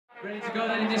Ready to go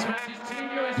then in this match is Team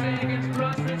USA against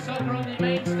Grassroots Soccer on the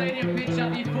main stadium pitch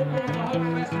at the Football for Hope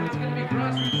Festival. It's going to be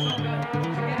Grassroots Soccer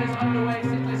to get us underway.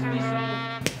 Let's be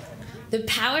so. The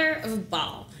power of a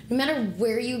ball. No matter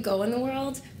where you go in the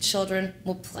world, children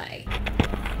will play.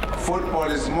 Football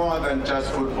is more than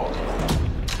just football.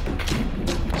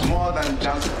 It's more than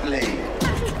just play.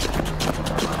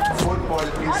 Football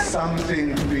is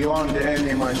something beyond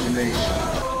any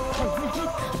imagination.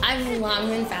 I've long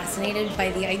been fascinated by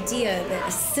the idea that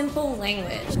a simple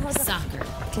language, soccer,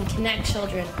 can connect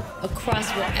children across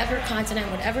whatever continent,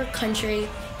 whatever country,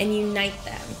 and unite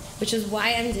them, which is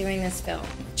why I'm doing this film,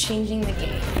 Changing the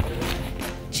Game.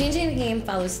 Changing the Game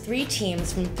follows 3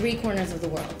 teams from 3 corners of the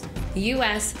world, the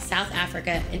US, South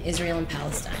Africa, and Israel and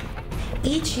Palestine,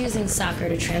 each using soccer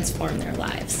to transform their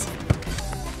lives.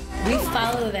 We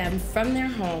follow them from their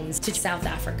homes to South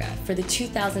Africa for the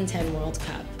 2010 World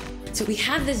Cup. So we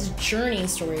have this journey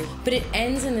story, but it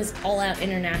ends in this all-out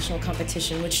international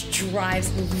competition, which drives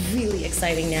a really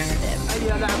exciting narrative.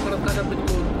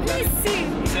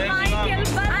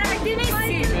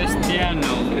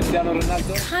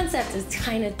 The concept is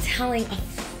kind of telling a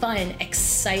fun,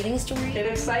 exciting story.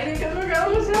 It's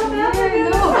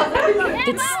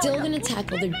still going to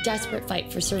tackle their desperate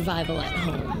fight for survival at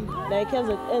home.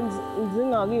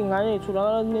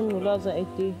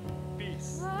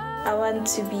 I want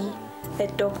to be a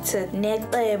doctor.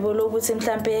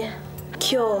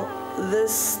 Cure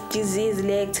this disease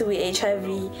like to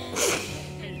HIV.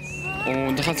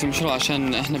 ودخلت المشروع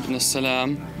عشان احنا بدنا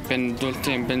السلام بين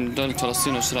دولتين، بين دولة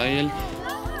فلسطين وإسرائيل.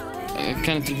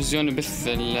 كان التلفزيون يبث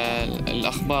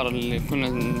الأخبار اللي كنا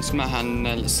نسمعها عن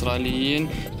الإسرائيليين.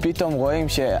 פתאום רואים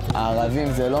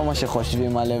שהערבים זה לא מה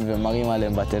שחושבים עליהם ומראים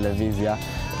עליהם בטלוויזיה,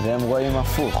 והם רואים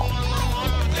הפוך.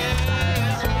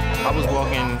 I was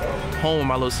walking home with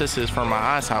my little sisters from my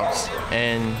aunt's house,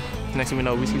 and next thing we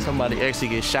know, we see somebody actually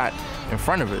get shot in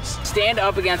front of us. Stand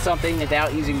up against something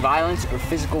without using violence or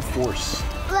physical force.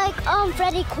 Like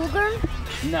Freddy Krueger?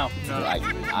 No.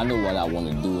 I know what I want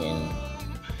to do,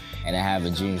 and I have a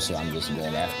dream, so I'm just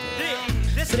going after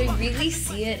it. But I really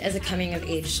see it as a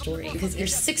coming-of-age story because you're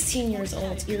 16 years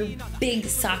old, you're a big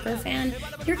soccer fan,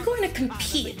 you're going to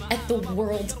compete at the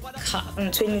World Cup.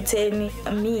 In 2010,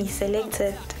 me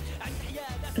selected.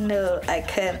 No, I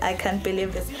can't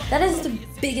believe it. That is the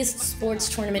biggest sports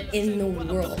tournament in the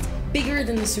world, bigger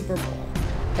than the Super Bowl.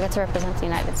 I get to represent the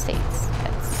United States.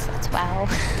 That's wow.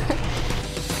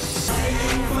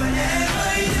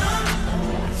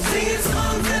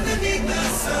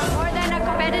 More than a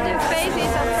competitive phase,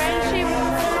 it's a friendship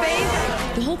phase.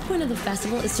 The whole point of the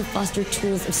festival is to foster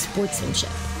tools of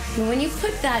sportsmanship. And when you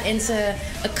put that into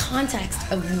a context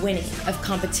of winning, of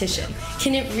competition,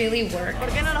 can it really work?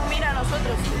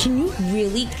 Can you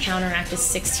really counteract a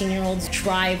 16-year-old's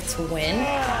drive to win?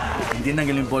 Entiendan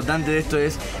que lo importante de esto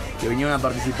es que vinieron a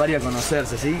participar y a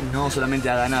conocerse, ¿sí? No solamente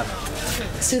a ganar.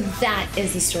 So that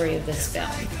is the story of this film.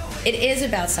 It is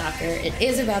about soccer, it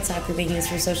is about soccer being used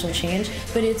for social change,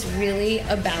 but it's really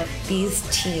about these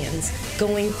teens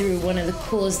going through one of the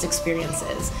coolest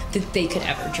experiences that they could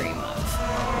ever dream of.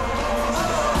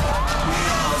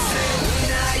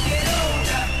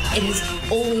 It has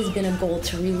always been a goal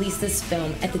to release this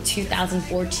film at the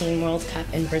 2014 World Cup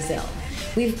in Brazil.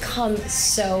 We've come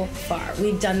so far.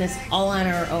 We've done this all on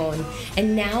our own,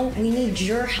 and now we need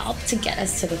your help to get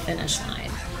us to the finish line.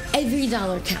 Every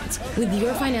dollar counts. With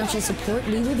your financial support,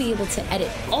 we will be able to edit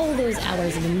all those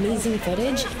hours of amazing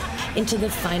footage into the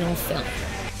final film.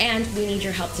 And we need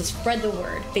your help to spread the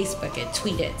word, Facebook it,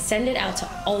 tweet it, send it out to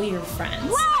all your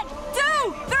friends. 1,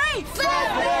 2, 3, flip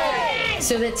it!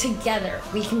 So that together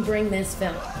we can bring this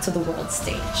film to the world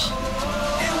stage.